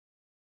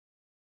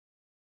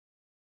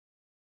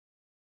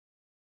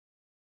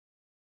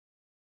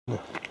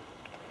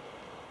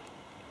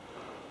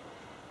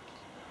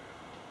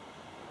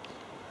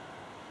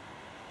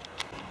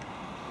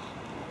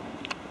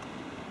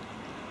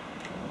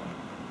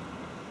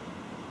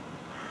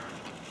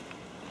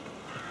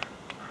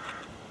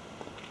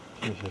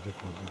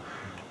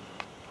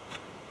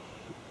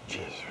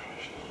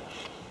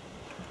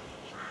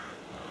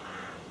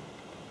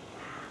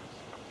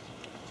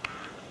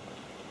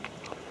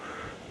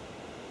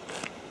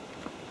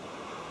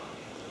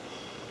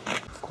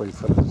Quite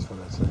fellas for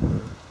that.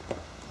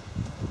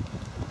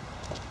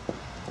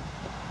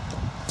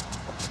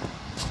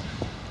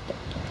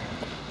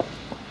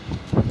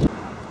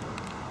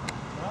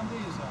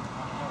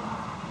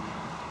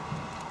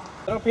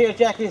 Up here,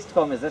 Jack is to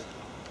come, is it?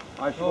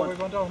 No, we're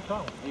going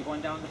downtown. Are you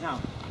going down the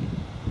town?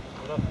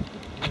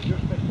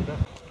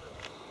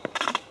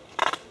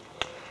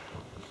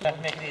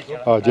 That'll make it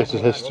easier. Oh, just as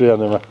history on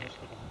them.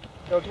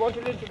 So do you want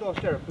your lid to go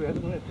upstairs? Do you have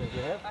them lid? Do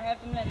you have? I have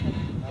them lifted.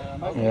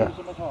 Yeah.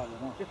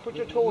 Just put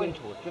your toe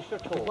into it. Just your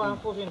toe. One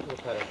foot into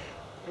it, Paddy.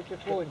 Put your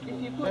toe into it.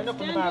 If you Stand up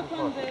on the bar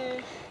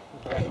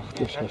first.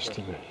 This has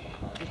to be.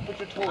 Just put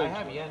your toe I into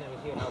have it. you, and it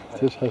was here now, Paddy.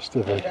 This has to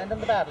be. Stand on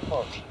the barrel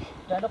first.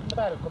 Stand up on the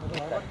barrel, come and do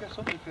that. Get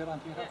something for your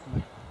auntie.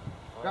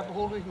 Grab a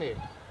hold of his knee.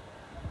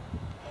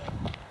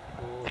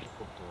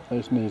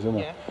 Nice knees, isn't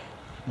it? Yeah.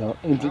 No,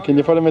 can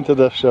you put him into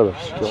the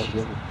sheriff's? This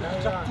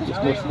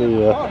must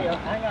be.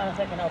 Hang on a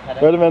second now, Paddy.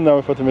 Wait a minute now,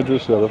 we put them into the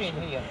sheriff's.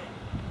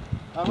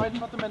 I might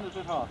put them in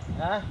at all.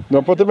 Huh?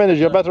 No, put them in,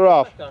 you're better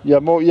off. You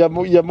have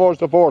more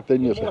support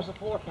than you say. More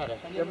support, Paddy.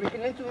 Yeah, we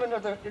can into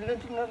another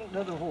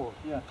hole.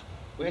 Yeah.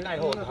 When I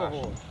hold the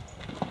hole.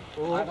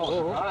 Alright, I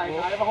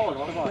have a hold.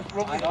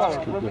 Rub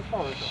it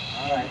forward.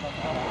 Alright.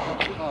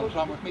 What's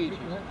wrong with me?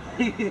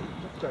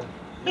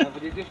 Yeah,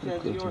 but you just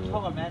said you were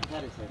taller, man,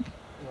 Paddy said.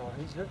 No,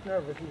 he's just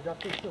nervous. He's got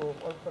this toe.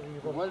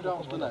 Well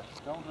down to the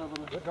left. Down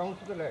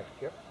to the left,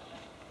 yep.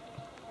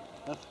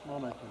 That's more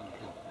like it.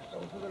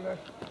 Down to the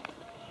left.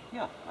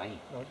 Yeah, fine.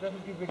 No, it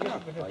doesn't give you a little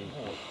bit of hole.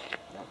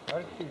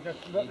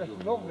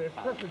 That's lovely. It's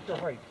perfect to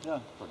height. Yeah.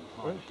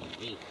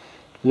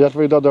 You have to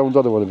read that down the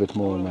other one a bit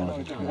more now.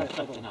 That's enough. No,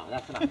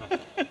 put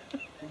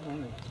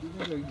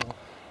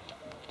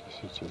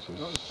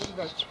it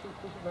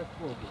back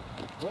forward.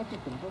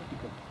 Vertical.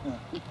 Yeah.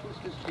 Just push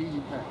this easy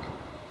back.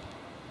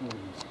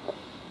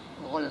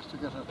 Oh, yes, to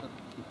get up.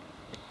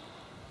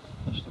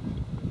 That's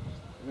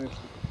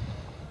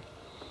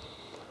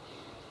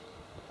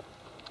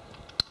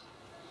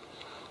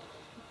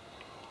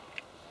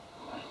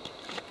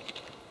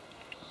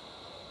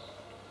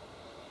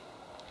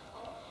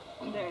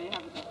There you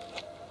have it.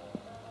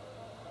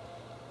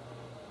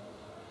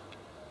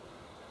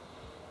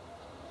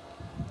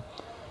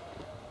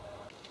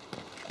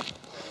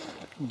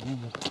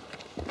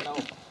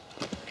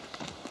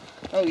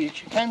 Oh, you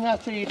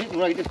cannot say you didn't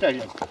write it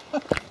down.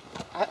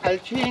 I'll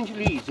change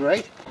leads,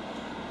 right?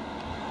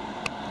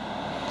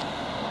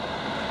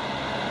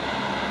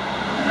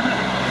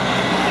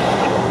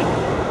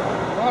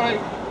 All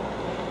right.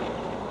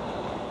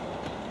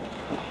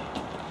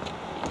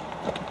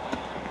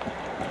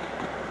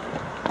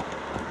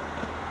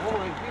 All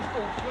right, this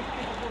goes just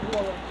get a good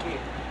wall of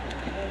space.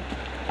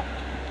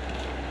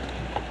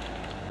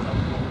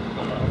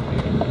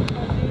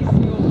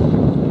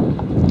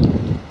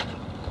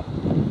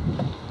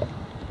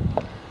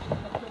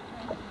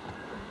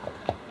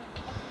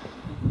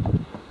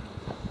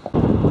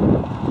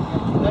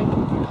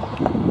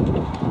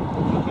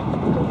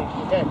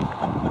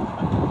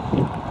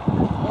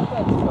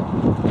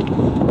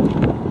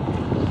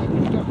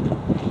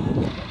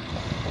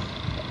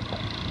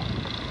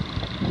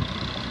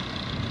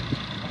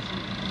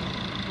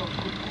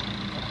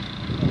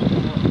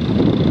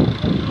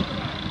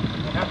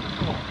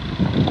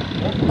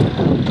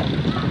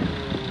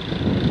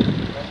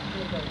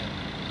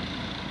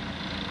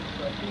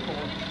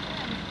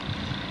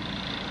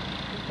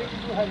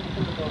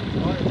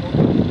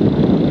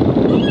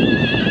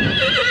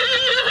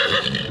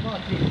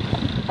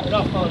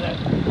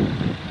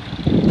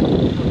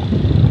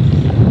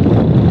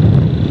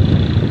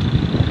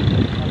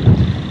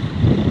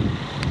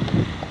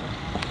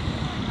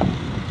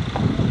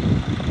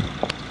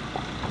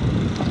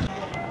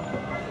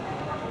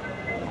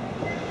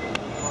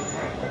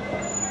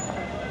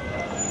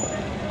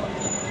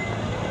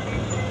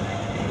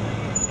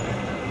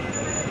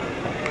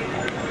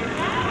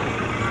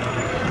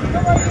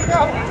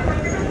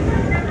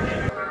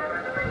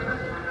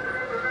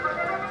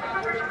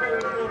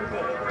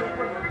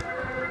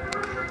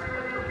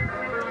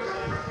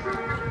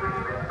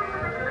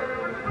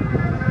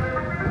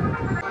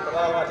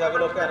 Have a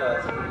look at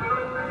us.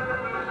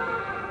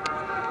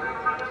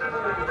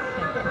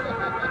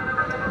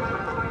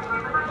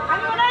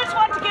 Anyone else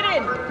want to get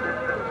in?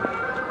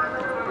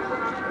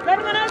 Does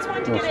anyone else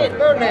want to get in?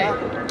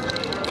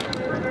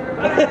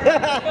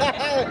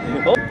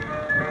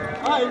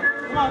 Hi,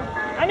 come on.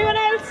 Anyone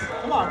else?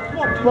 Come on. Come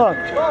on. Well,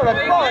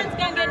 your man's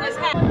going to get in his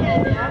hand.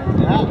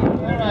 Yeah, all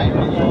right.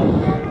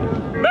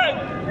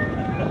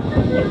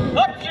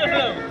 Up to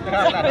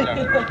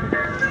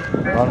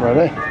you. On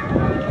ready.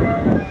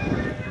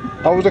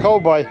 How was the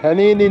cowboy?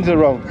 Any Indians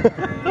around?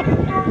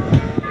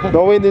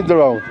 No Indians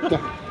around.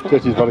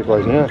 Just he's very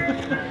quiet, yeah.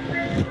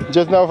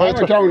 Just now, I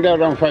was down there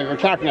around 5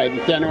 o'clock now.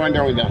 Didn't see anyone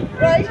down there.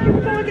 Right, here we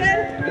go again.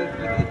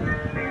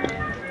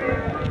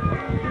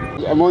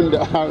 Monday.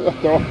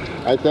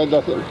 I said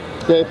that's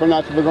safer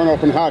not to be going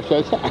up in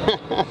horses. I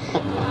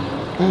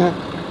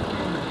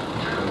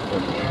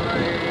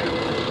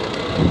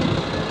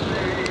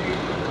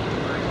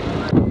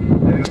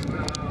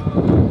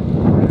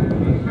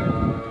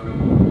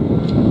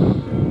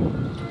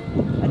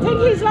think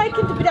he's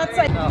liking to be that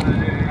side. No, I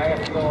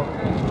have to go.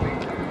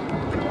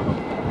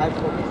 I have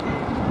to go.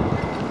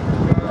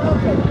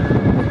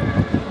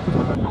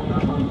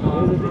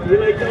 You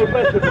like the old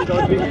vegetables,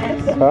 don't you?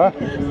 Huh?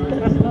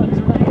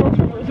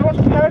 What's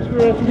the part for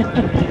it?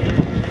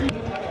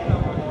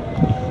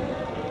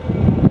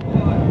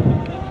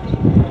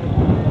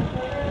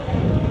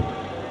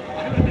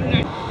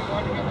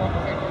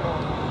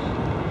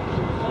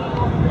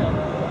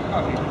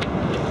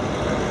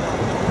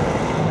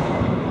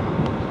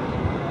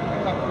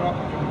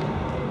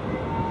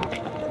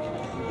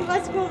 He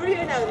wants to go over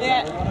here now.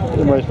 Yeah.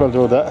 You might as well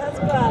do that. That's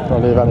bad.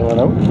 Don't leave anyone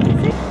out.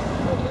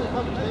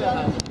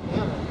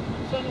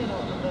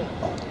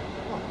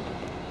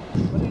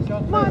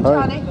 Come on,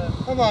 Johnny.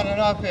 Come on, in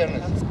all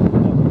fairness.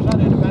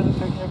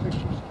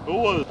 Who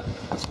was?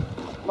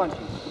 Come on,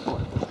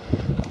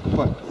 come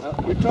on.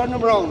 You turn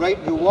them around, right?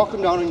 You walk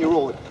them down on your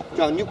road.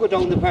 John, you go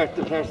down the far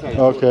side.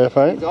 Okay,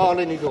 fine. It's all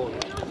in his own.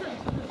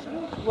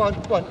 Come on,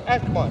 come on.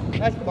 Come on,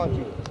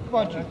 Chief. Come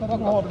on, Chief. Come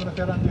on.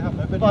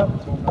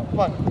 Come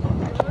on.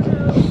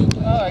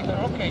 Alright, you're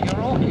okay.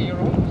 You're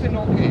 100%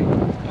 okay.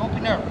 Don't be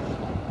nervous.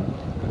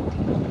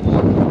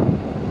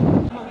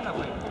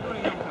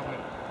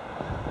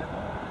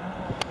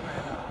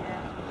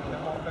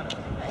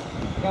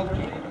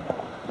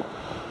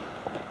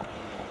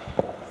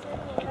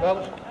 Keep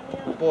out.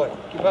 Boy,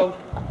 keep out.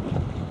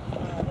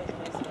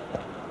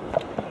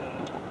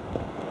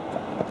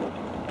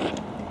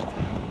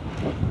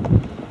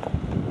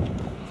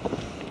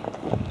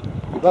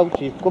 Keep out,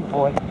 Chief. Good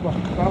boy. Come on,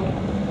 keep out.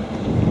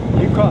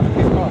 Keep calm.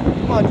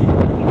 Come on,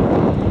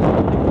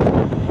 Chief.